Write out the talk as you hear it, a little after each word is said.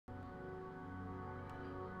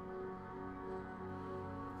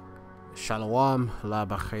Shalom, la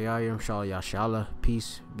bachayayim, shal yashala.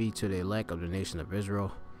 Peace be to the elect of the nation of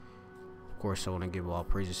Israel. Of course, I want to give all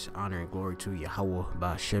praises, honor, and glory to Yahweh,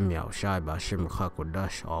 Ba'ashem Yahushai, Ba'ashem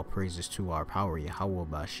Rechakodash. All praises to our power, Yahweh,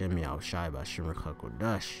 Ba'ashem Yahushai, Ba'ashem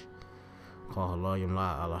Rechakodash. Call halayim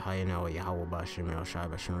la alahayina Yahweh, Ba'ashem Yahushai,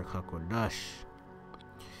 Ba'ashem Rechakodash.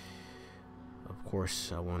 Of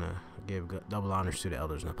course, I want to give double honors to the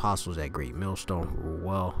elders and apostles at Great Millstone. Rule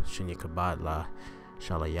well, Shinya Kabbat la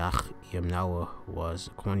Shalayach Yamnawa was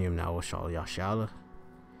Kwon Yamnawa Shalayach Shala.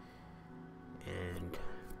 And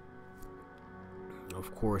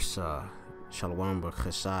of course, Shalom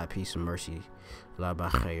B'Chesed, peace and mercy, La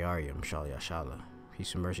B'Chayariyam Shalayach Shala.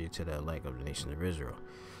 Peace and mercy to the elect of the nation of Israel.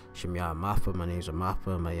 Shemya Mafa, my name is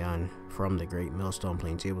Mafa Mayan from the Great Millstone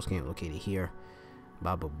Plaintables camp located here.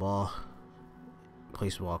 Baba Ball,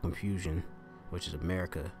 place of all confusion, which is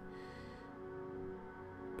America.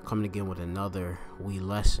 Coming again with another wee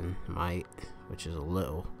lesson, which is a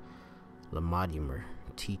little lamadimer,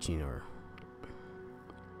 teaching or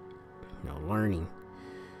learning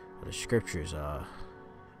of the scriptures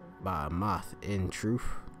by a moth in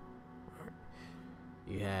truth.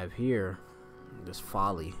 You have here this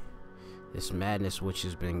folly, this madness which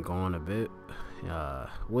has been going a bit,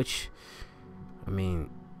 which I mean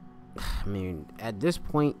at this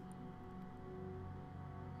point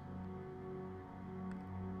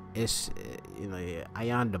it's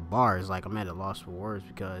beyond the bars. Like, I'm at a loss for words,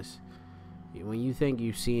 because when you think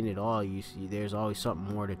you've seen it all, you see there's always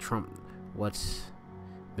something more to trump what's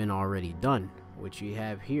been already done. Which you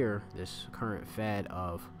have here, this current fad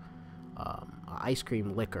of ice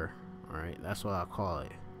cream liquor. All right, that's what I call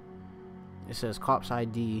it. It says cops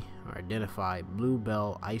ID or identify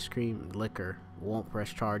Bluebell ice cream liquor won't press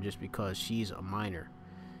charges because she's a minor.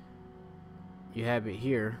 You have it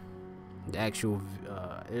here. The actual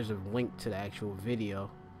there's a link to the actual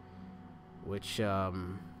video, which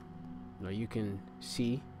you can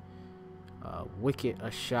see Wicked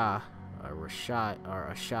Rashai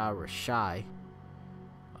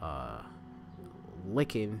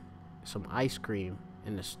licking some ice cream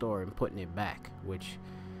in the store and putting it back, which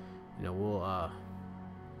we'll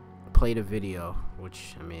play the video,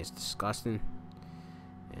 which it's disgusting.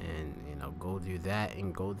 And go through that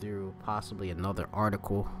and go through possibly another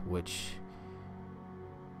article which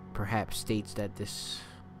perhaps states that this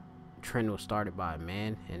trend was started by a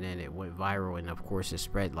man, and then it went viral, and of course it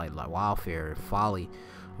spread like wildfire. And folly,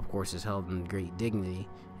 of course, is held in great dignity,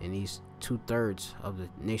 and these 2/3 of the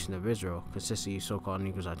nation of Israel, consisting of so-called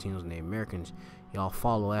Negroes, Latinos, and Native Americans, y'all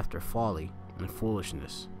follow after folly and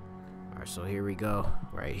foolishness. Alright, so here we go,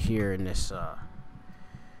 right here in this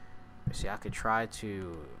see, I could try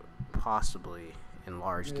to possibly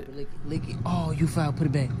enlarge it. Lick it. Oh, you foul. Put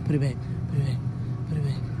it back. Put it back. Put it back. Put it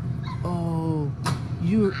back. Oh,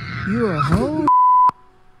 you're a hoe.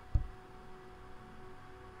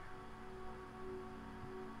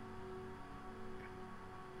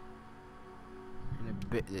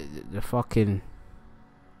 The fucking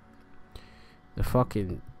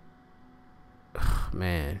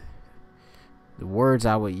man, the words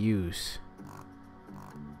I would use.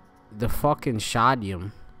 The fucking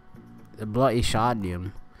shadium, the bloody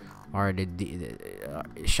shadium, or the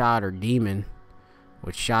shad or demon,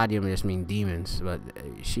 which shadium just mean demons, but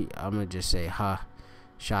I'm gonna just say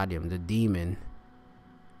shadium, the demon,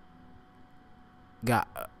 got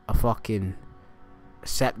a fucking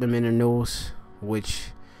septum in her nose,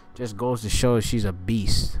 which just goes to show she's a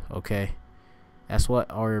beast. Okay, that's what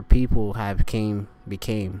our people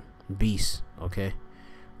became beasts. Okay,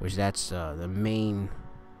 which that's the main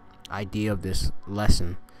idea of this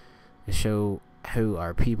lesson, to show who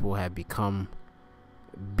our people have become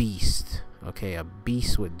beasts. Okay, a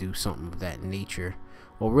beast would do something of that nature.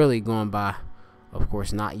 Well, really going by, of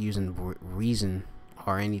course, not using reason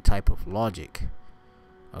or any type of logic.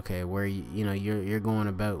 Okay, where you're going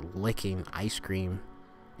about licking ice cream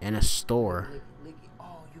in a store. Lick it.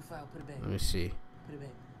 Oh, you foul. Put it back. Let me see. Put it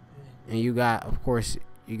back. And you got, of course,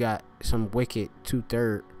 some wicked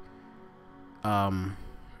 2/3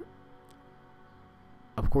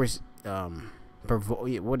 of course,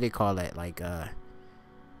 what they call that? Like, I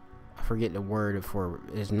forget the word for it.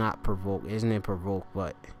 It's not provoke, isn't it? Provoke,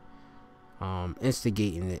 but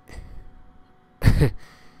instigating it.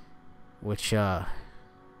 Which let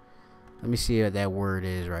me see what that word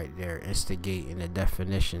is right there. Instigating, the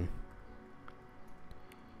definition.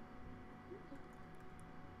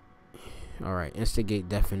 All right, instigate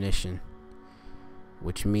definition,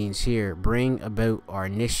 which means here bring about or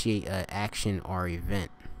initiate an action or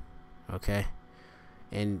event. Okay,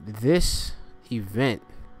 and this event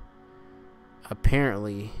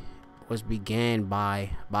apparently was began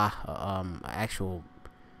by actual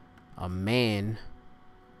a man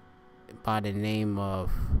by the name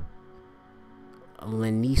of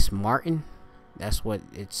Lenice Martin. That's what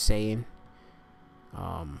it's saying.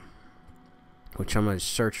 Which I'm gonna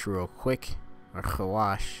search real quick. Or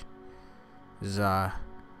Khawash Ayash,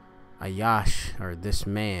 or this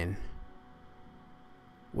man.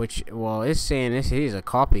 Which, well, it's saying he's a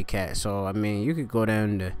copycat. So I mean, you could go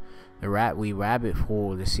down the rabbit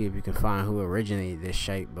hole to see if you can find who originated this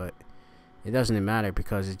shit, but it doesn't matter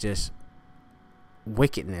because it's just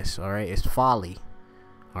wickedness. All right, it's folly.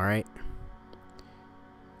 All right.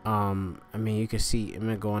 I mean, you can see. I'm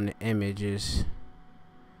gonna go on the images,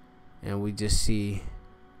 and we just see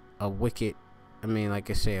a wicked. I mean, like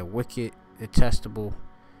I say, a wicked, detestable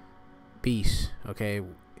beast. Okay.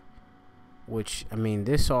 Which, I mean,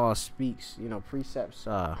 this all speaks, precepts,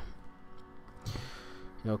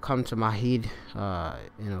 come to my head,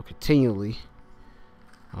 continually,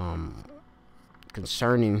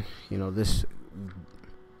 concerning, this,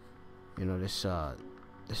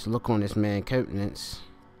 this look on this man's countenance.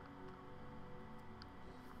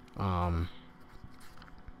 Let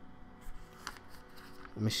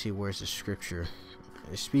me see, where's the scripture?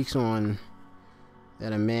 It speaks on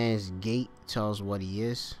that a man's gait tells what he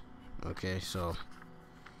is. Okay, so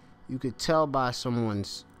you could tell by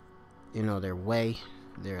someone's, their way,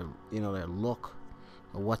 their look,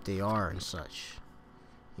 or what they are and such.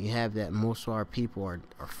 You have that most of our people are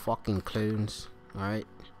fucking clones, alright?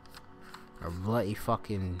 Are bloody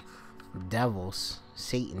fucking devils,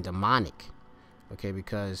 Satan, demonic. Okay,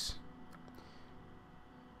 because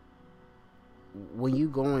when you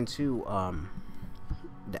go into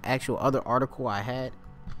the actual other article I had,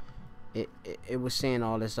 it was saying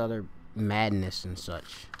all this other madness and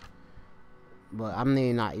such, but I'm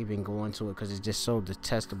not even going to it because it's just so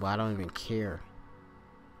detestable. I don't even care.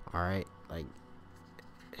 All right, like,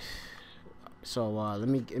 so let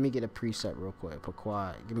me get a precept real quick. But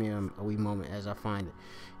quiet, give me a wee moment as I find it.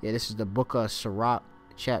 Yeah, this is the book of Sirach,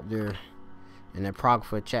 chapter, and the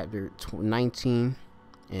Apocrypha, chapter 19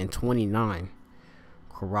 and 29.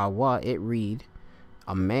 Karawa, it read,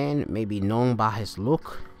 a man may be known by his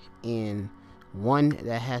look, and one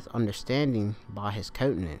that hath understanding by his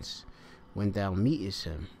countenance when thou meetest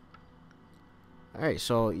him. Alright,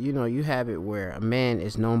 so you have it where a man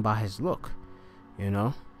is known by his look.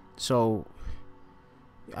 So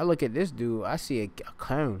I look at this dude, I see a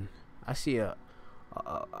clown, I see a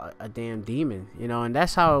damn demon, and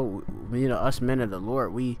that's how us men of the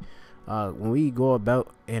Lord, we when we go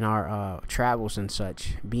about in our travels and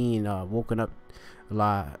such, being woken up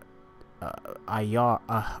Ayar,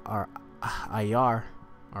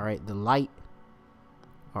 all right, the light,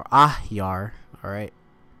 or Ahyar, all right,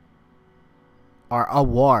 or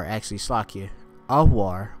Awar, actually, Slakia,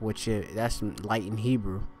 Awar, which that's light in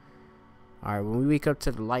Hebrew. All right, when we wake up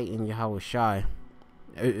to the light in Yahweh Shai,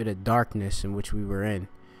 the darkness in which we were in,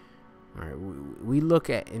 all right, we look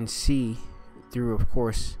at and see through, of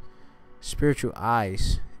course, spiritual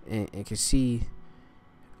eyes, and can see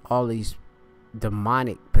all these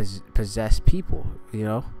demonic possessed people.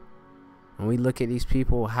 When we look at these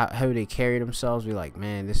people, how they carry themselves, we're like,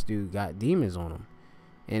 man, this dude got demons on him.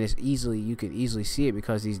 And you could easily see it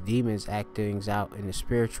because these demons act things out in the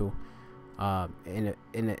spiritual, from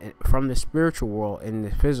the spiritual world in the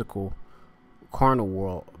physical carnal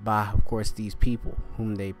world by, of course, these people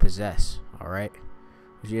whom they possess. All right,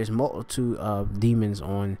 there's multitude of demons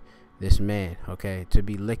on this man. Okay, to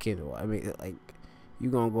be licking, I mean, like, you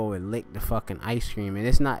gonna go and lick the fucking ice cream, and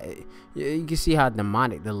it's not. You can see how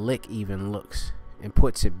demonic the lick even looks, and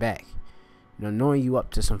puts it back. Knowing you up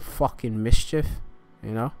to some fucking mischief.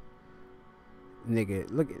 Nigga,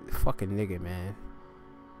 look at the fucking nigga, man.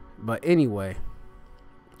 But anyway,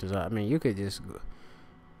 cause I mean, you could just,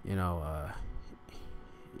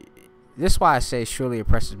 this is why I say surely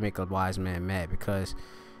oppressors make a wise man mad, because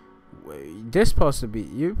this supposed to be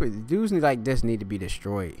dudes like this need to be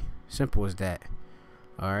destroyed. Simple as that.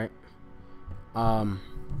 All right.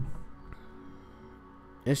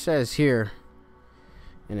 It says here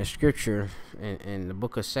in the scripture in the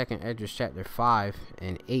book of 2nd Esdras, chapter 5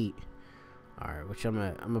 and 8. All right, which I'm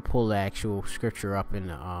gonna pull the actual scripture up in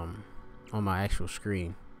the on my actual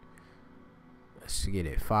screen. Let's get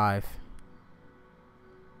it. 5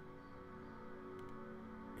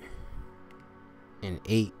 and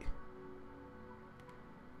 8,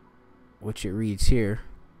 which it reads here.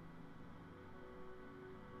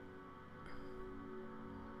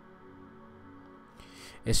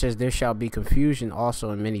 It says, there shall be confusion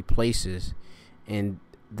also in many places, and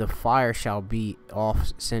the fire shall be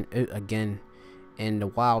off sent out again, and the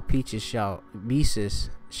wild beasts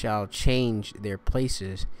shall change their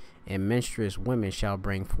places, and menstruous women shall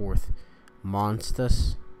bring forth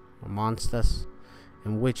monsters,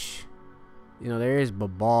 in which, you know, there is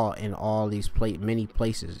babal in all these many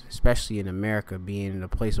places, especially in America being the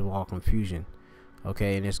place of all confusion.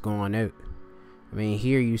 Okay, and it's going out. I mean,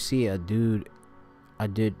 here you see a dude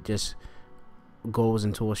just goes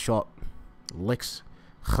into a shop, licks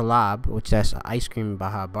khalab, which that's ice cream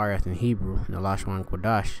baha barath in Hebrew, in the Lashon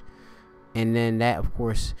Kodash, and then that of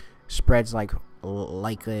course spreads like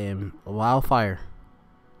wildfire,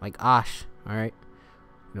 like ash. All right,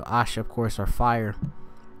 you know, ash of course are fire.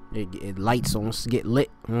 It lights on, get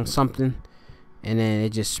lit on something, and then it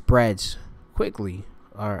just spreads quickly.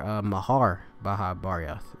 Or mahar baha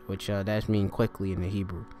barath, which that's mean quickly in the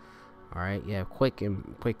Hebrew. All right, you have quick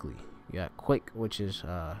and quickly. You got quick, which is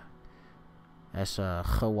that's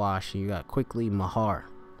chawash. You got quickly mahar,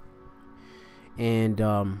 and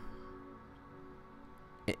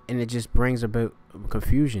it just brings about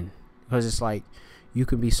confusion, because it's like you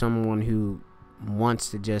could be someone who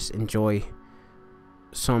wants to just enjoy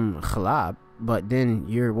some khalab, but then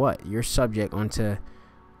you're subject onto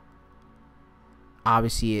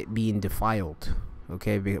obviously it being defiled,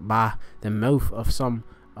 okay, by the mouth of some,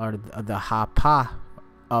 or the hapa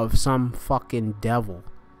of some fucking devil,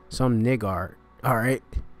 some nigger, all right,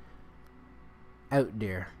 out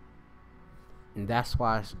there. And that's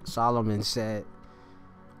why Solomon said,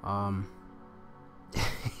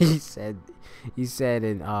 he said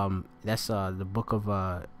in that's the book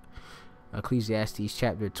of Ecclesiastes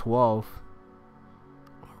chapter 12,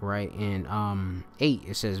 right, in 8,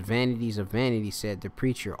 it says, vanities of vanity, said the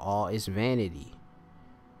preacher, all is vanity.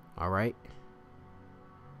 All right,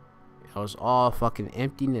 it was all fucking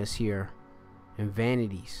emptiness here and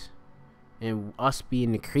vanities, and us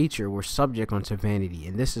being the creature, we're subject unto vanity.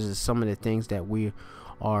 And this is some of the things that we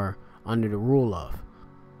are under the rule of,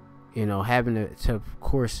 you know, having to of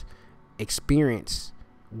course experience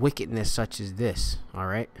wickedness such as this. All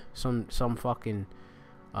right, some fucking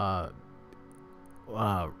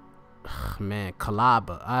man,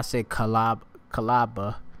 kalaba, I say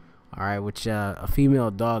kalaba, all right, which a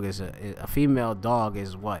female dog is a female dog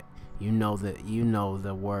is what, you know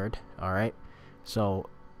the word, all right. So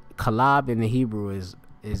kalab in the Hebrew is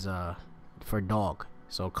for dog.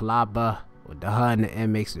 So kalaba with the ha and the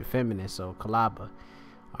m makes it feminine, so kalaba.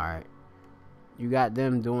 All right, you got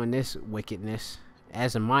them doing this wickedness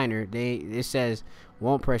as a minor. It says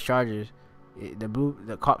won't press charges.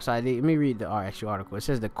 The cops ID. Let me read the actual article. It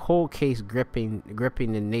says the cold case gripping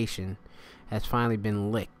the nation has finally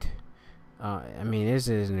been licked. I mean, this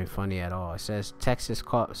isn't funny at all. It says Texas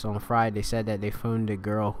cops on Friday said that they found a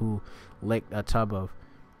girl who licked a tub of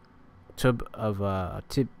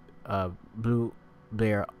blue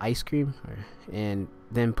bear ice cream and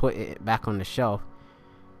then put it back on the shelf.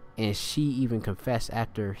 And she even confessed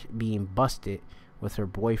after being busted with her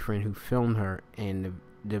boyfriend who filmed her, and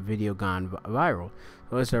the video gone viral.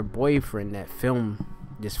 So it's her boyfriend that filmed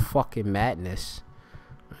this fucking madness,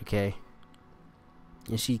 okay,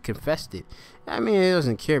 and she confessed it. I mean, it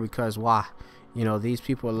doesn't care, because why? You know, these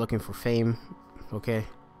people are looking for fame, okay,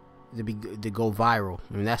 to go viral.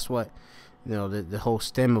 I mean, that's what, you know, the whole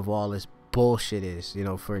stem of all this bullshit is, you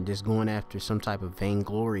know, for just going after some type of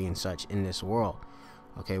vainglory and such in this world,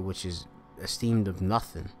 okay, which is esteemed of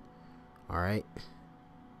nothing. All right.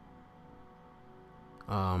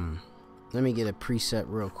 Let me get a preset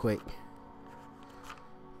real quick.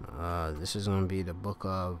 This is gonna be the book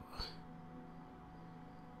of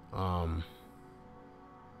we're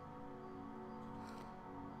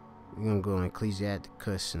gonna go in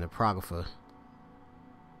Ecclesiasticus and the Apocrypha.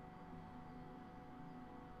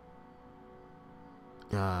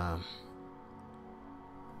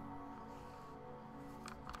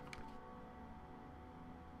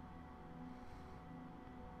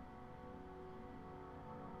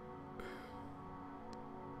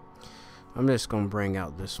 I'm just gonna bring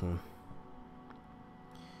out this one.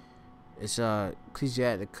 It's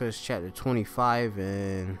Ecclesiasticus chapter 25,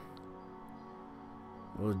 and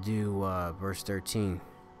we'll do verse 13.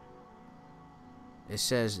 It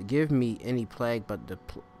says, "Give me any plague but the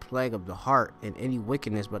plague of the heart, and any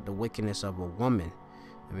wickedness but the wickedness of a woman."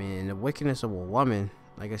 I mean, and the wickedness of a woman,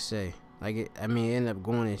 like I say, it end up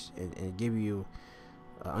going and give you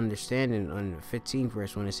understanding on the 15th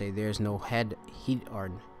verse when they say, "There's no head, heat, or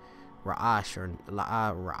Ra'ash, or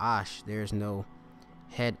Ra'ash, there's no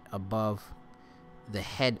head above the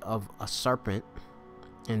head of a serpent,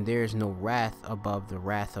 and there's no wrath above the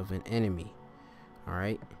wrath of an enemy." All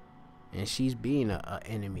right, and she's being a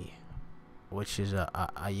enemy, which is a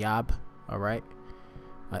yab, all right,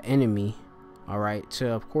 an enemy, all right, to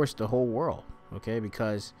of course the whole world, okay?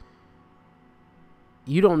 Because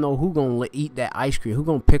you don't know who gonna eat that ice cream, who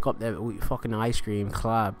gonna pick up that fucking ice cream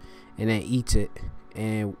club and then eats it.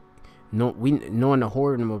 And knowing the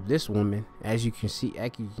whoredom of this woman, as you can see,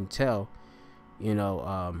 as you can tell, you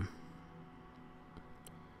know,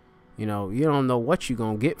 you don't know what you're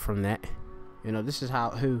gonna get from that. You know, this is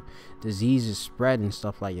who diseases spread and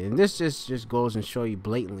stuff like that. And this just goes and show you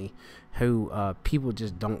blatantly who people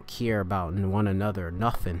just don't care about one another or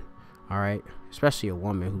nothing. All right, especially a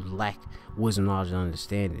woman who lack wisdom, knowledge, and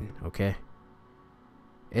understanding. Okay,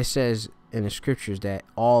 it says in the scriptures that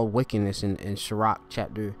all wickedness in Sirach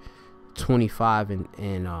chapter 25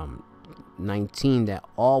 and 19, that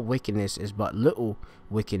all wickedness is but little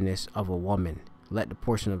wickedness of a woman. Let the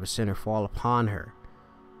portion of a sinner fall upon her.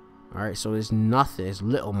 All right, so it's nothing. It's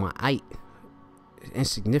little, ma'at,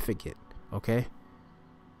 insignificant. Okay,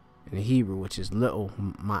 in the Hebrew, which is little,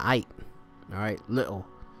 ma'at. All right, little.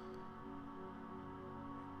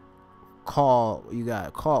 You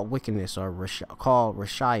got called wickedness, or called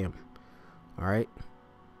Rashayim. All right,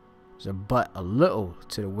 so but a little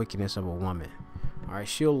to the wickedness of a woman. All right,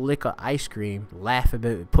 she'll lick a ice cream, laugh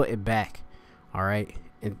about it, put it back. All right,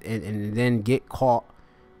 and then get caught,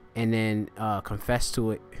 and then confess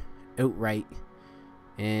to it outright,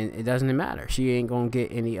 and it doesn't matter. She ain't gonna get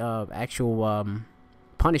any actual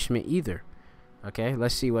punishment either. Okay,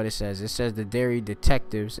 let's see what it says. It says the dairy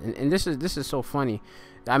detectives, and this is so funny.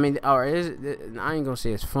 I mean, or I ain't gonna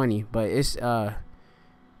say it's funny, but it's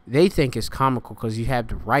they think it's comical because you have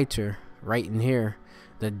the writer right in here.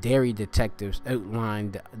 The dairy detectives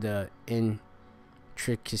outlined the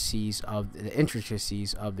intricacies of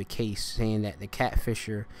the case, saying that the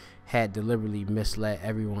catfisher had deliberately misled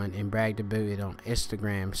everyone and bragged about it on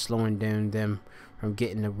Instagram, slowing down them from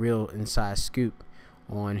getting the real inside scoop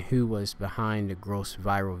on who was behind the gross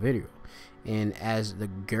viral video. And as the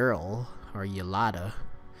girl, or Yolanda,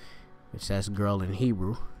 which says girl in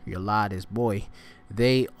Hebrew, Yolad is boy,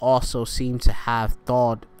 they also seem to have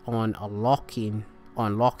thought on locking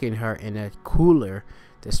her in a cooler,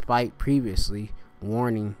 despite previously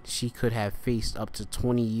warning she could have faced up to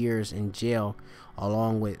 20 years in jail,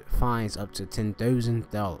 along with fines up to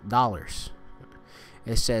 $10,000.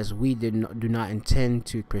 It says we do not intend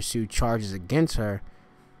to pursue charges against her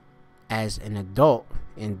as an adult,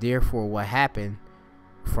 and therefore what happened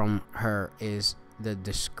from her is the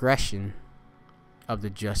discretion of the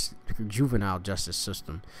juvenile justice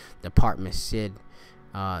system department said,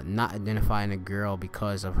 not identifying a girl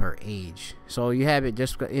because of her age. So you have it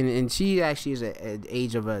just, and she actually is an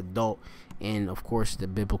age of an adult, and of course the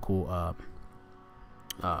biblical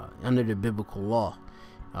under the biblical law,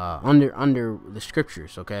 under the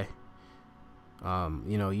scriptures. Okay,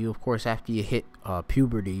 you know, you of course after you hit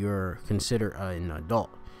puberty, you're considered an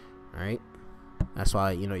adult. All right, that's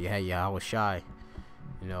why, you know, you had Yahweh Shai,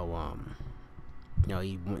 you know,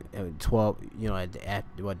 he went at 12, you know, at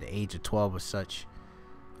the age of 12 or such.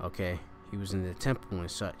 Okay, he was in the temple and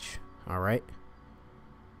such. All right,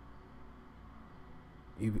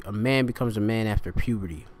 a man becomes a man after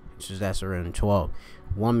puberty, which is that's around 12.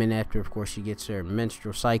 Woman, after of course she gets her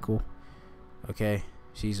menstrual cycle. Okay,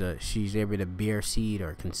 she's able to bear seed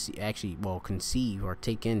or conceive or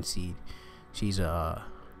take in seed. She's an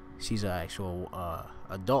actual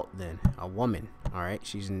adult then, a woman. All right,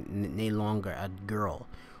 she's no longer a girl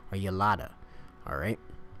or Yolanda. All right,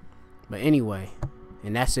 but anyway,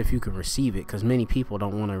 and that's if you can receive it, because many people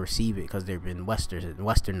don't want to receive it because they've been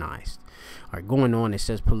westernized. All right, going on, it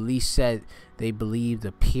says police said they believe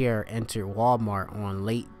the pair entered Walmart on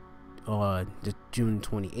late June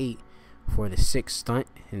 28 for the sixth stunt,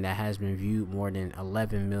 and that has been viewed more than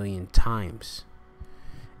 11 million times.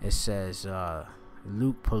 It says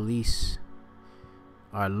Luke police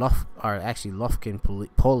Lufkin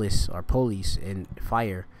police and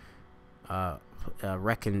fire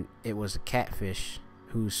reckon it was a catfish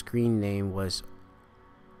whose screen name was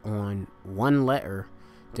on one letter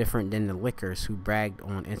different than the lickers who bragged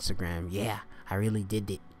on Instagram. Yeah, I really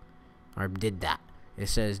did it, or did that. It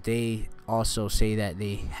says they also say that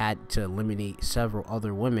they had to eliminate several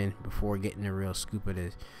other women before getting the real scoop of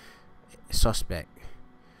the suspect.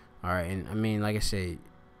 All right, and I mean, like I said,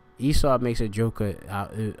 Esau makes a joke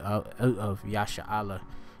out of Yasha Allah,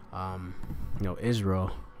 you know,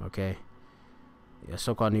 Israel. Okay, yeah,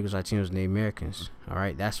 so-called Negroes, Latinos, and Native Americans. All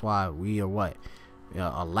right, that's why we are what,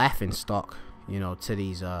 a laughing stock, you know, to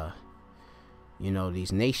these you know,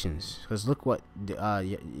 these nations. Because look what the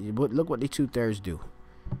 2/3 do.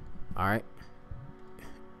 All right,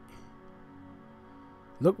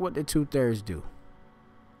 look what the 2/3 do.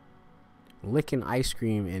 Licking ice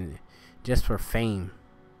cream and just for fame.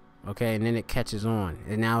 okay, and then it catches on,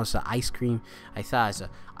 and now it's an ice cream. I thought it's a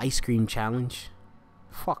ice cream challenge.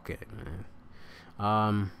 Fuck it, man.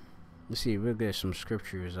 Let's see. We'll get some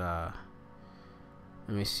scriptures. Let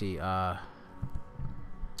me see.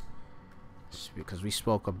 Because we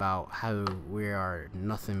spoke about how we are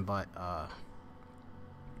nothing but a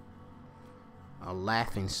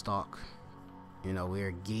laughing stock. You know, we're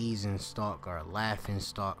a gazing stock or a laughing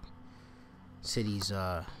stock to these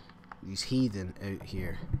heathen out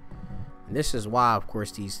here. And this is why, of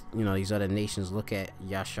course, these other nations look at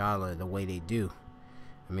Yashala the way they do.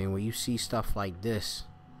 I mean, when you see stuff like this,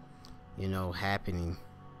 happening,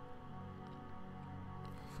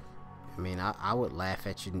 I mean, I would laugh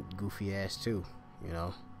at your goofy ass too,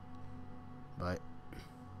 but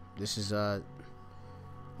this is or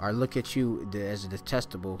look at you as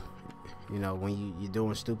detestable, when you're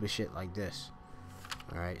doing stupid shit like this.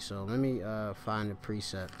 All right, so let me find the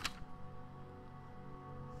precept.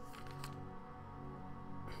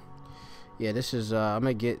 Yeah, this is I'm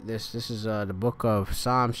gonna get this. This is the book of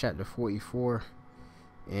Psalms, chapter 44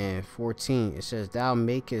 and 14. It says, "Thou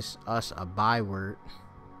makest us a byword."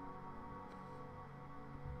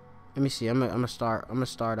 Let me see. I'm gonna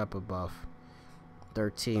start up above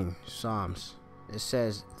 13 Psalms. It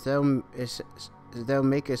says, "Thou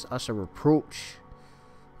makest us a reproach."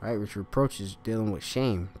 Right, which reproach is dealing with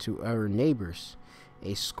shame to our neighbors,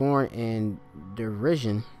 a scorn and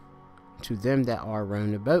derision to them that are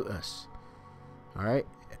round about us. All right.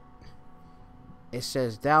 It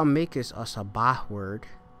says, "Thou makest us a byword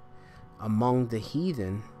among the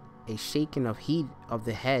heathen, a shaking of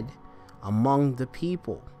the head among the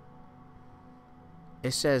people."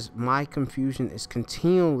 It says, "My confusion is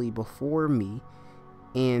continually before me,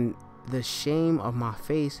 and the shame of my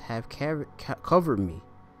face have covered me."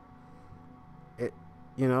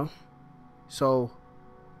 So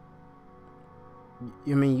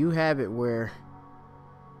I mean, you have it where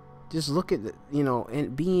just look at the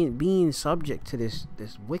and being subject to this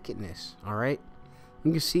wickedness. All right,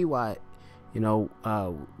 you can see why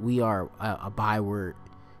we are a byword.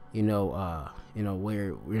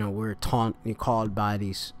 Where we're called by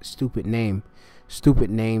these stupid names,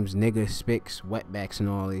 nigga, spics, wetbacks, and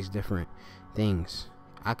all these different things.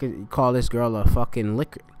 I could call this girl a fucking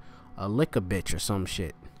liquor bitch or some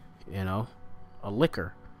shit, a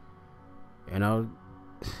liquor,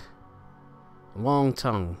 long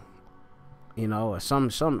tongue, or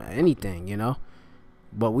some anything,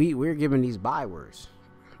 but we're given these bywords.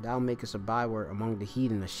 "Thou makest a byword among the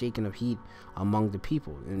heathen, a shaking of heat among the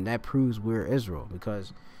people," and that proves we're Israel,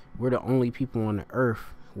 because we're the only people on the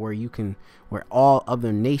earth where all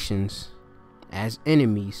other nations as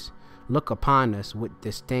enemies look upon us with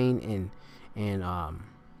disdain and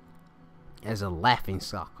as a laughing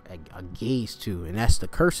stock, a gaze to, and that's the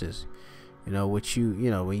curses, which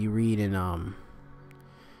when you read in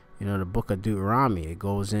the book of Deuteronomy, it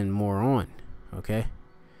goes in more on. Okay.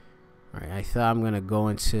 All right, I thought I'm gonna go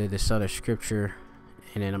into this other scripture,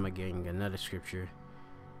 and then I'm gonna get another scripture.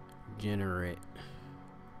 Generate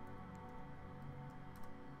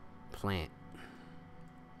plant.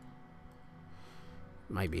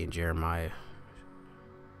 Might be in Jeremiah.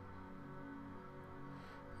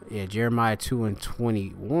 Yeah, Jeremiah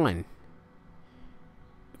 2:21.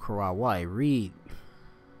 Karawai, read.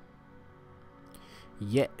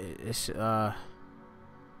 Yeah, it's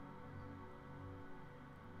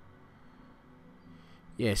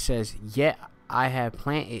it says, "Yet I have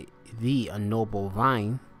planted thee a noble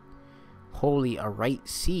vine, wholly a right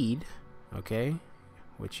seed." Okay,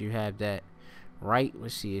 which you have that right.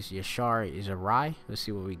 Let's see, it's Yashar is a rye. Let's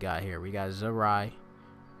see what we got here. We got Zarai,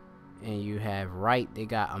 and you have right. They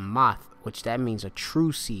got a moth, which that means a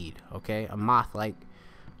true seed. Okay, a moth like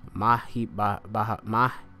Mahi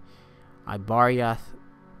Mah Ibariath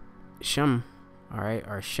Shem. All right,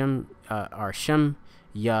 or Shem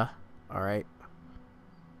Ya. All right.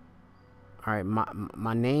 All right,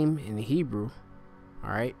 my name in Hebrew, all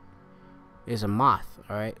right, is a moth,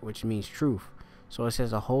 all right, which means truth. So it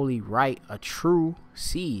says a holy right, a true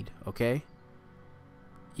seed, okay?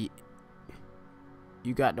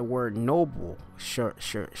 You got the word noble,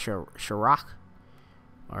 sharak,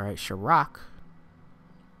 all right, sharak,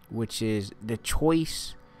 which is the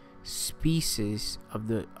choice species of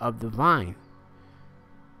the vine.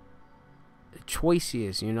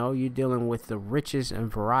 Choices, you're dealing with the richest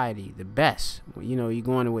and variety, the best. You're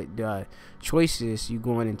going with choices, you're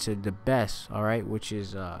going into the best, all right, which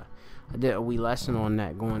is I did a wee lesson on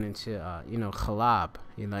that, going into khalab,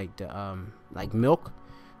 like the like milk,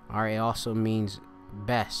 all right. It also means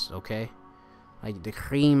best, okay, like the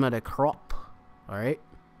cream of the crop, all right,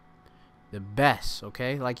 the best,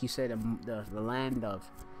 okay, like you said, the land of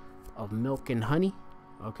of milk and honey.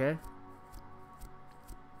 Okay,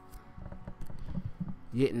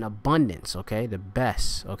 yet in abundance. Okay, the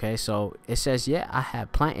best. Okay, so it says, yeah, I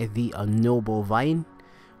have planted thee a noble vine,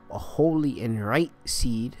 a holy and right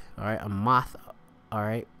seed. All right, a moth. All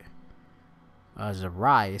right,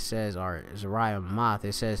 Zerai, it says, or Zerai moth,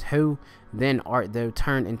 it says, who then art thou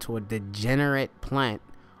turned into a degenerate plant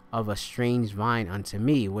of a strange vine unto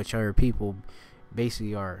me? Which are people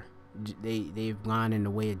basically are, they've gone in the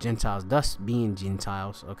way of Gentiles, thus being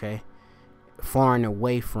Gentiles. Okay, far and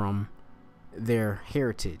away from their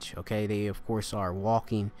heritage. Okay, they of course are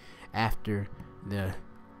walking after the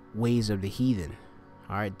ways of the heathen.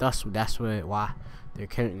 All right, thus that's why they're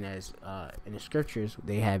counting as in the scriptures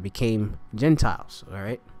they have became Gentiles. All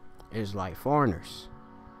right, it's like foreigners,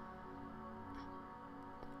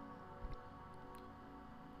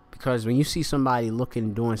 because when you see somebody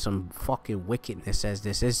looking doing some fucking wickedness as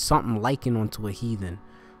this, it's something likened onto a heathen.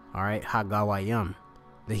 All right, Hagawayam,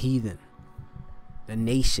 the heathen, the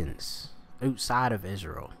nations outside of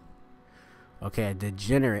Israel. Okay, a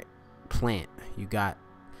degenerate plant. You got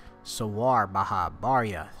Sawar Baha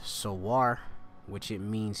Barya. Sawar, which it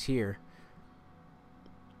means here,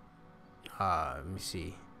 let me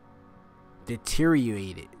see,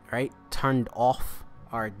 deteriorated, right? Turned off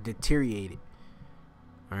or deteriorated.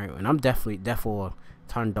 Alright, and I'm definitely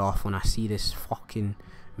turned off when I see this fucking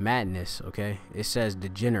madness. Okay, it says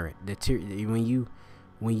degenerate, when you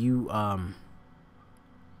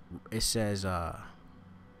it says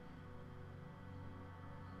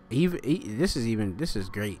this is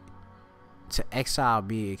great. To exile,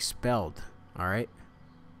 be expelled. All right,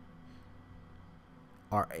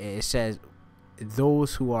 or it says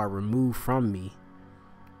those who are removed from me,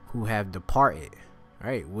 who have departed.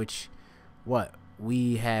 Right, which what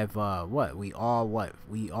we have, we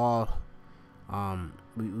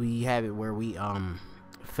have it where we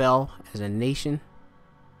fell as a nation.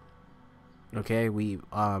 Okay, we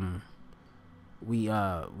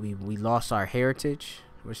lost our heritage.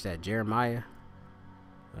 What's that, Jeremiah?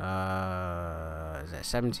 Is that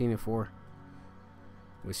 17:4?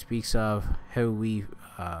 Which speaks of how we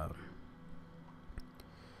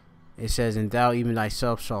it says, and thou even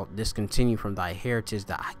thyself shalt discontinue from thy heritage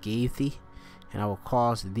that I gave thee, and I will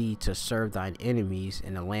cause thee to serve thine enemies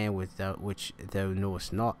in the land which thou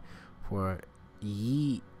knowest not, for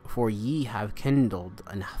ye have kindled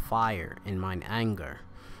a fire in mine anger,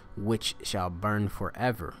 which shall burn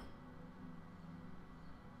forever.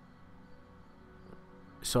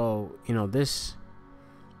 So, you know, this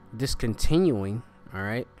continuing, all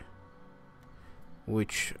right,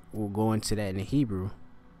 which we'll go into that in the Hebrew.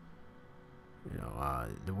 You know,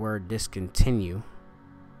 the word discontinue,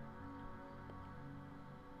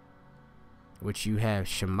 which you have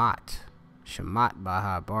Shemat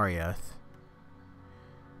Baha Bariath.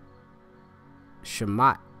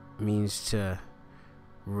 Shemat means to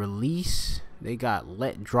release. They got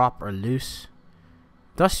let, drop, or loose.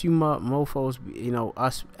 Thus you mofos, you know,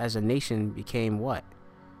 us as a nation became what?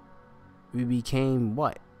 We became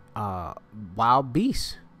what? Wild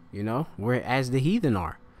beasts, you know, whereas the heathen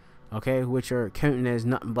are, okay, which are counting as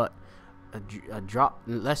nothing but a drop,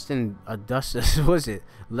 less than a dust. Was it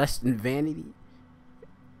less than vanity?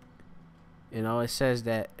 You know, it says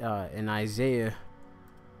that in Isaiah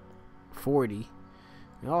 40,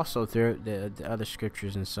 and also through the other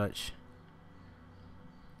scriptures and such.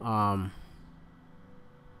 Let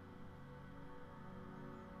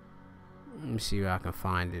me see if I can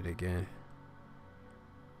find it again.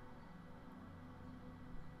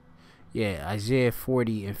 Yeah, Isaiah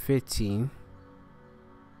 40:15.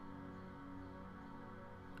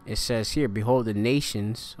 It says here, behold the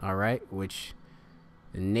nations, all right, which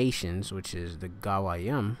the nations, which is the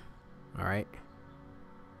Gawayim, all right.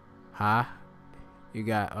 You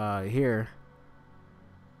got here,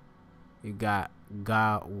 you got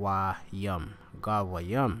Gawayim.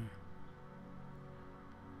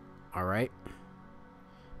 All right.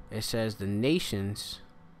 It says the nations,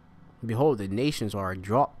 behold, the nations are a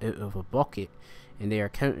drop out of a bucket, and they are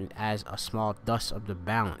counted as a small dust of the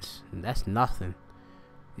balance. And that's nothing.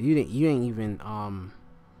 You ain't even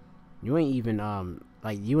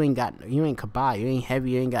like you ain't kabah, you ain't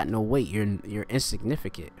heavy, you ain't got no weight. You're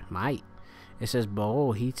insignificant, mate. It says,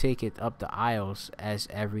 behold, he taketh up the isles as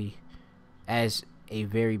a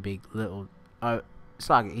very big little. It's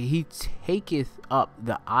like he taketh up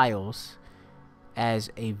the isles as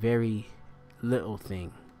a very little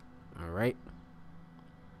thing. All right.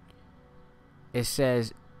 It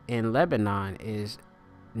says, in Lebanon is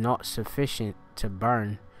not sufficient to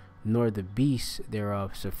burn, nor the beasts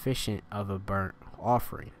thereof sufficient of a burnt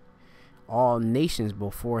offering. All nations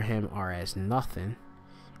before him are as nothing,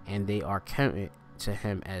 and they are counted to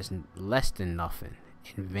him as less than nothing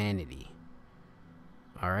in vanity.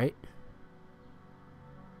 Alright?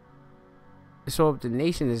 So if the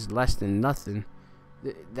nation is less than nothing,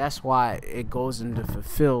 that's why it goes into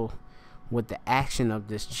fulfill with the action of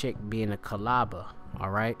this chick being a kalaba.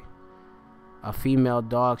 Alright? A female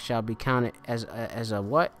dog shall be counted as a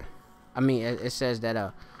what? I mean, it says that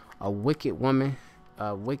a wicked woman,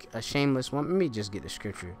 a shameless woman. Let me just get the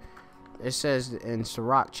scripture. It says in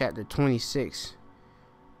Sirach chapter 26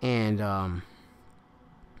 and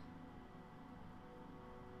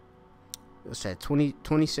it said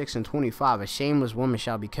 26 and 25. A shameless woman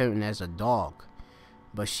shall be counted as a dog,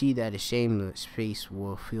 but she that is shameless face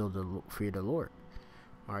will fear the Lord.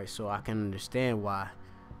 All right, so I can understand why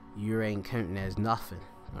you ain't counting as nothing.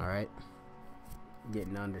 All right,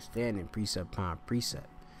 getting understanding precept upon precept.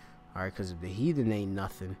 All right, because if the heathen ain't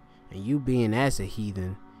nothing, and you being as a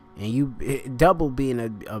heathen, and you double being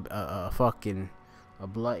a fucking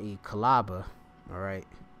bloody kalaba, all right,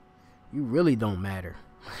 you really don't matter.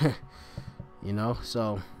 You know,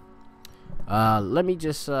 so let me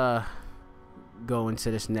just go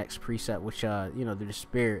into this next precept, which you know, through the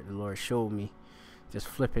Spirit the Lord showed me, just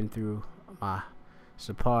flipping through my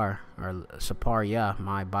Saparya,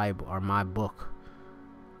 my Bible or my book,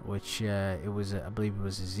 which it was I believe it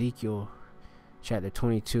was Ezekiel chapter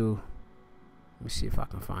 22. Let me see if I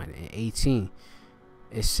can find it. In 18,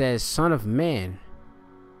 it says, "Son of man,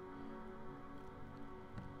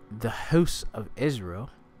 the house of Israel,"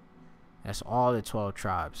 that's all the 12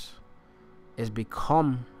 tribes, is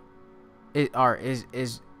become it or is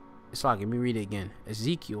it's like, let me read it again.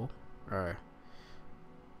 Ezekiel, or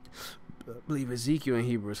I believe Ezekiel in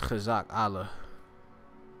Hebrew is Chazak Allah.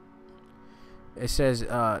 It says,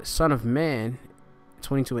 "Son of man,"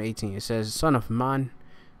 22:18. It says, "Son of man,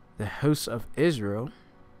 the house of Israel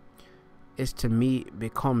is to me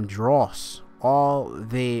become dross. All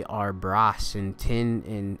they are brass and tin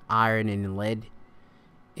and iron and lead.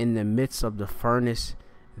 In the midst of the furnace,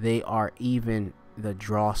 they are even the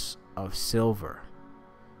dross of silver."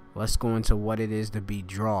 Let's go into what it is to be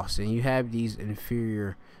dross. And you have these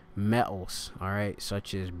inferior metals, all right,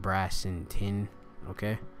 such as brass and tin.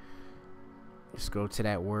 Okay, let's go to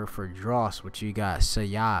that word for dross, which you got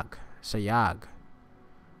sayag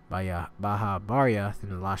by Baha Baryath in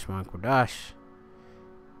the Lashman Kodash.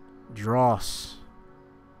 Dross,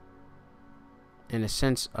 in a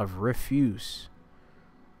sense of refuse.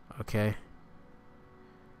 Okay,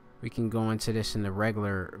 we can go into this in the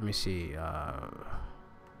regular, let me see, I'm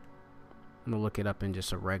gonna look it up in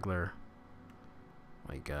just a regular,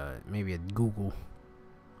 like maybe a Google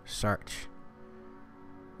search.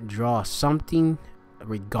 Draw something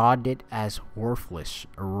regarded as worthless,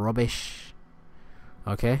 rubbish.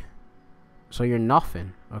 Okay, so you're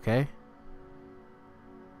nothing. Okay,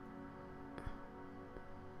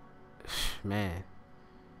 man,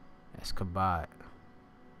 that's kabad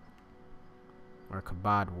or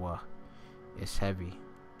kabadwa. It's heavy.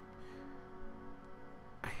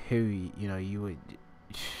 Heavy, you know, you would,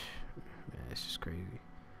 man, this is crazy.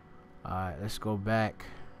 Alright, let's go back.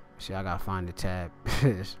 See, I gotta find the tab.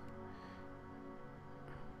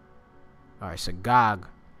 Alright, Sagag.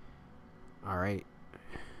 Alright.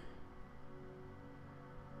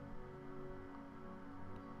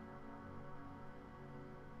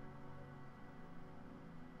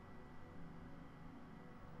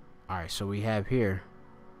 Alright, so we have here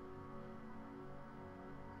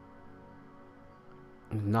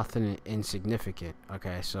nothing insignificant.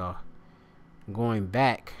 Okay, so going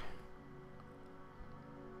back,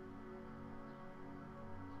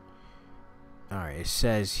 alright, it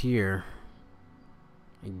says here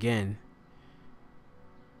again,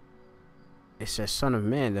 it says, "Son of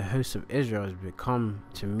man, the host of Israel has become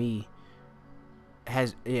to me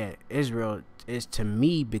Israel is to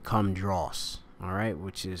me become dross." All right,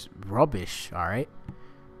 which is rubbish. All right,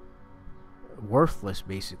 worthless,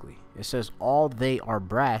 basically. It says all they are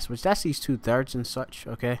brass, which that's these 2/3 and such.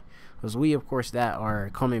 Okay, because we, of course, that are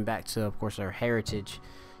coming back to, of course, our heritage.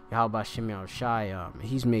 Yahweh Shem Shai,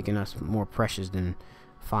 he's making us more precious than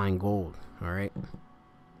fine gold. All right,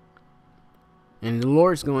 and the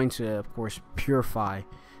Lord's going to, of course, purify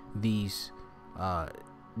these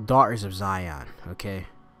daughters of Zion. Okay,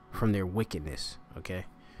 from their wickedness. Okay,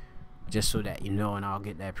 just so that you know, and I'll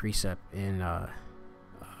get that precept and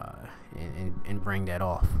bring that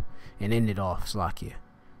off and end it off, Slakia,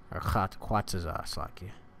 or Kwataza,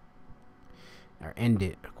 Slakia, or end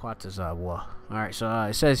it, Kwataza wa. All right, so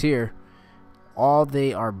it says here, all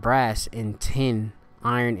they are brass and tin,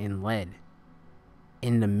 iron and lead.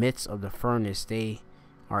 In the midst of the furnace, they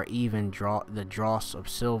are even the dross of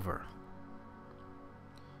silver.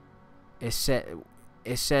 it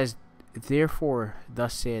says, therefore,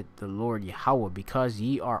 thus saith the Lord Yahweh, because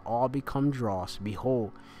ye are all become dross,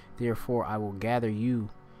 behold, therefore I will gather you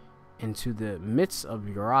into the midst of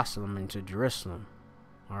Jerusalem, into Jerusalem.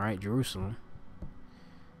 All right, Jerusalem.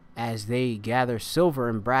 As they gather silver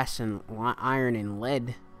and brass and iron and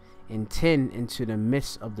lead and tin into the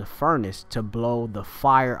midst of the furnace to blow the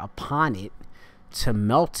fire upon it, to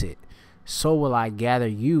melt it, so will I gather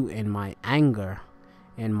you in my anger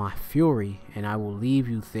and my fury, and I will leave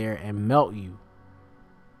you there and melt you.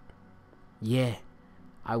 Yeah,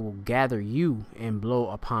 I will gather you and blow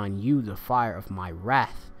upon you the fire of my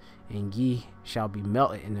wrath, and ye shall be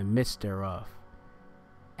melted in the midst thereof.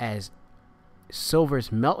 As silver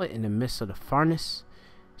is melted in the midst of the furnace,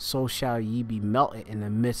 so shall ye be melted in the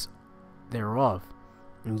midst thereof.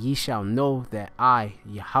 And ye shall know that I,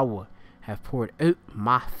 Yahweh, have poured out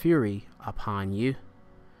my fury upon you.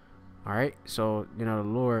 Alright, so, you know, the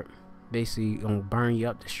Lord basically gonna burn you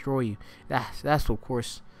up, destroy you. That's of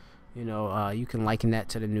course, you know, you can liken that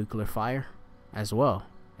to the nuclear fire as well,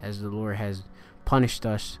 as the Lord has punished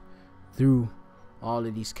us through all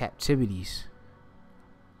of these captivities.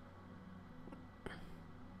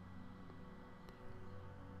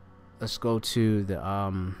 Let's go to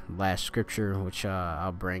the last scripture, which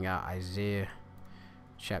I'll bring out, Isaiah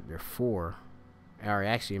chapter 4. Or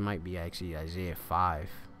actually, it might be actually Isaiah 5.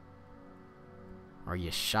 Or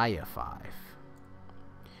Yeshaya 5.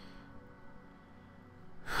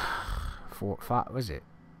 4, 5, what is it?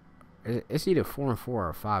 It's either 4 and 4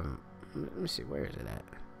 or 5. Let me see, where is it at?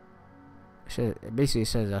 It basically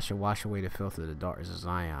says I should wash away the filth of the daughters of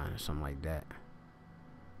Zion, or something like that.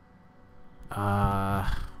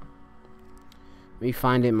 Let me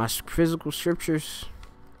find it in my physical scriptures.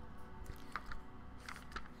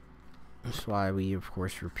 That's why we, of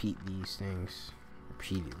course, repeat these things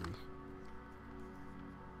repeatedly.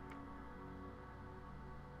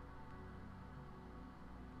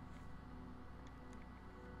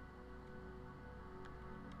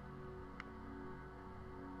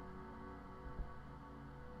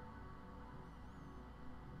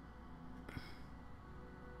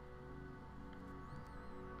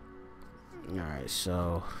 Alright,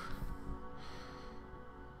 so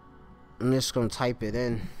I'm just gonna type it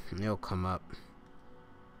in and it'll come up.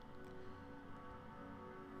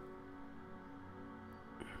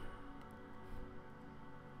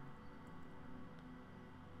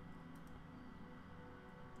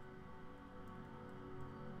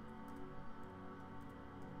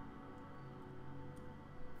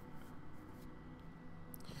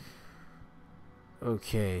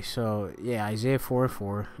 Okay, so yeah, Isaiah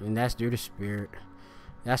 4:4, and that's due to spirit.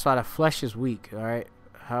 That's why the flesh is weak. All right,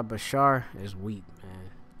 Habashar is weak,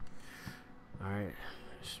 man. All right,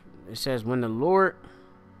 it says when the Lord.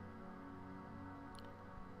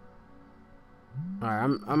 All right,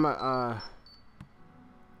 I'm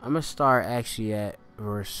gonna start actually at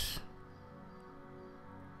verse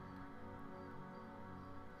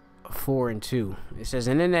 4 and 2. It says,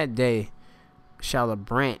 and in that day shall a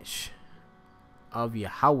branch of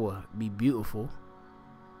Yahweh be beautiful,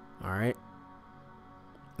 all right,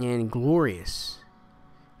 and glorious,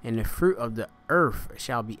 and the fruit of the earth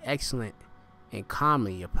shall be excellent and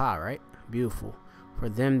comely, Yapa, right, beautiful, for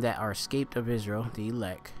them that are escaped of Israel, the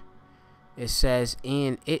elect. It says,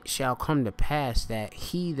 and it shall come to pass that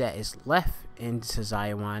he that is left into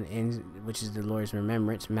Zion, which is the Lord's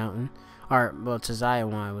remembrance mountain, or well, to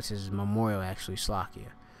Zion, which is memorial, actually, Slakia.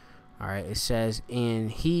 All right, it says,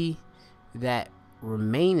 and he that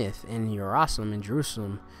remaineth in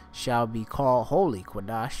Jerusalem, shall be called holy,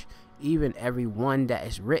 Quadash, even every one that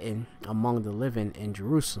is written among the living in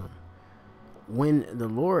Jerusalem. When the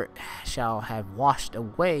Lord shall have washed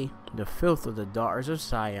away the filth of the daughters of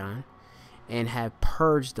Zion, and have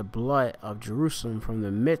purged the blood of Jerusalem from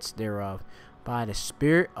the midst thereof, by the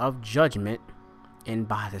spirit of judgment and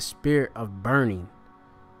by the spirit of burning.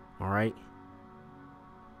 All right.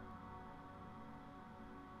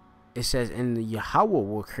 It says, and the Yahweh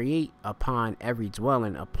will create upon every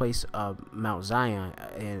dwelling a place of Mount Zion,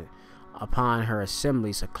 and upon her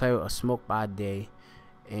assemblies a cloud of smoke by day,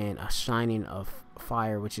 and a shining of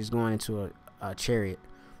fire, which is going into a chariot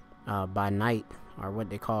by night, or what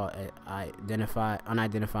they call it,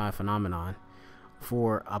 unidentified phenomenon.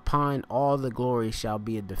 For upon all the glory shall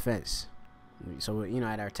be a defense. So, you know,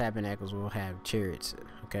 at our tabernacles we'll have chariots,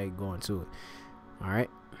 okay, going to it. All right.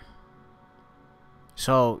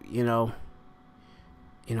 So, you know,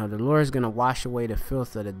 the Lord is going to wash away the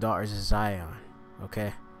filth of the daughters of Zion,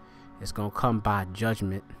 okay? It's going to come by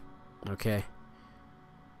judgment, okay?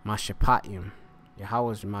 Mashapatiyim.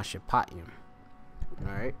 Yahweh's Mashapatiyim.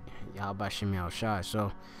 All right? Yahweh Shem Shai.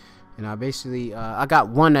 So, And I basically I got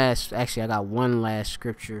one last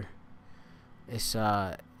scripture. It's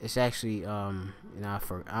actually you know,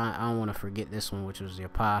 I don't want to forget this one, which was your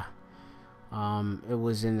pa. It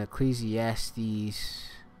was in Ecclesiastes.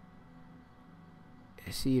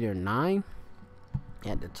 It's either 9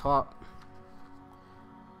 at the top.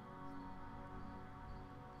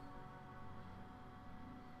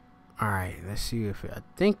 All right, let's see if I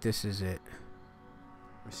think this is it.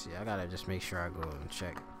 Let's see. I gotta just make sure I go and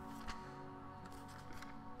check.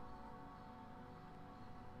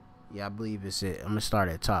 Yeah, I believe it's it. I'm gonna start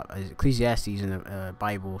at the top. Ecclesiastes in the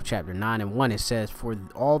Bible, chapter 9:1. It says, "For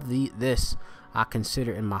all this I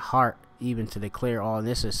consider in my heart, even to declare all." And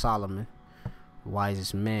this is Solomon, the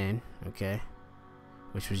wisest man. Okay,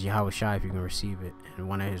 which was Yahweh Shai, if you can receive it, in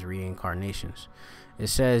one of his reincarnations. It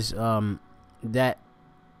says that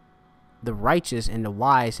the righteous and the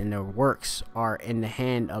wise and their works are in the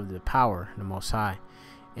hand of the power, the Most High,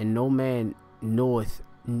 and no man knoweth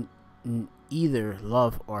either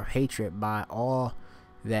love or hatred by all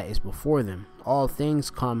that is before them. All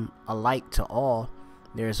things come alike to all.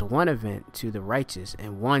 There is one event to the righteous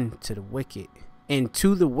and one to the wicked, and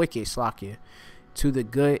to the wicked, Slakia, to the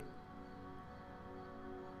good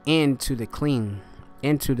and to the clean,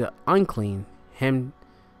 and to the unclean,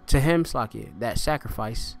 to him, Slakia, that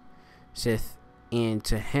sacrifice saith, and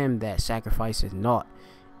to him that sacrificeth naught.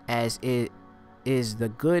 As it is the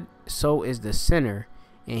good, so is the sinner,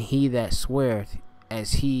 and he that sweareth,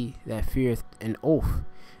 as he that feareth an oath.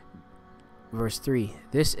 Verse 3.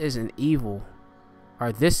 This is an evil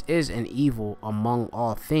among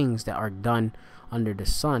all things that are done under the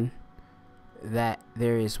sun, that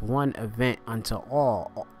there is one event unto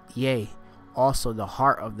all. Yea, also the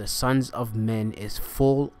heart of the sons of men is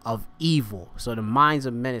full of evil. So the minds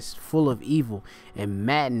of men is full of evil, and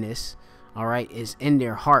madness, all right, is in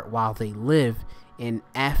their heart while they live, and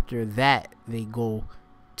after that they go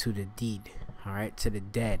to the deed, all right, to the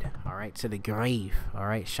dead, all right, to the grave, all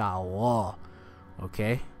right, Shalom.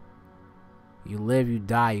 Okay, you live, you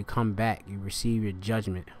die, you come back, you receive your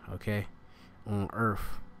judgment, okay, on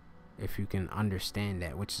earth, if you can understand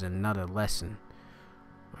that, which is another lesson,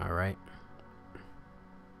 all right,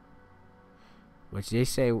 which they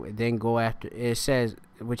say then go after. It says,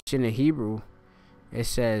 which in the Hebrew it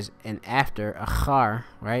says, and after achar,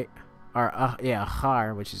 right, or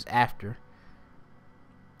achar, which is after.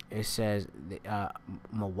 It says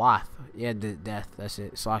Mawath, yeah, the death. That's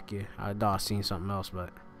it. Slakia. I thought I seen something else, but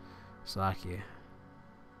Slakia.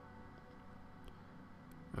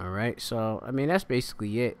 All right. So I mean, that's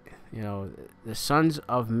basically it. You know, the sons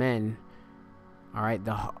of men. All right.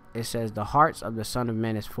 It says the hearts of the son of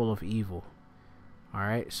men is full of evil. All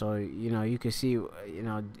right. So you know, you can see, you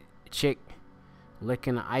know, chick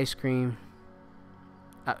licking the ice cream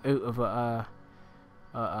out of a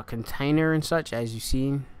container and such, as you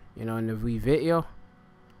seen, you know, in the video.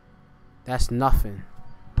 That's nothing.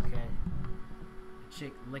 Okay, the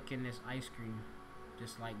chick licking this ice cream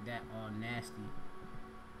just like that, all nasty,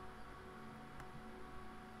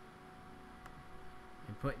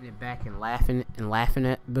 and putting it back and laughing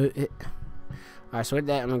at it. Alright, so with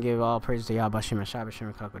that, I'm gonna give all praise to Yahweh Shem and Shabbat Shem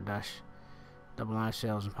and Kakodash, double line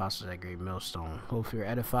sales and apostles at Great Millstone. Hope you're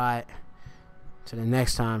edified. Till the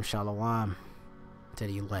next time, Shalom to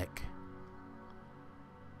the elect.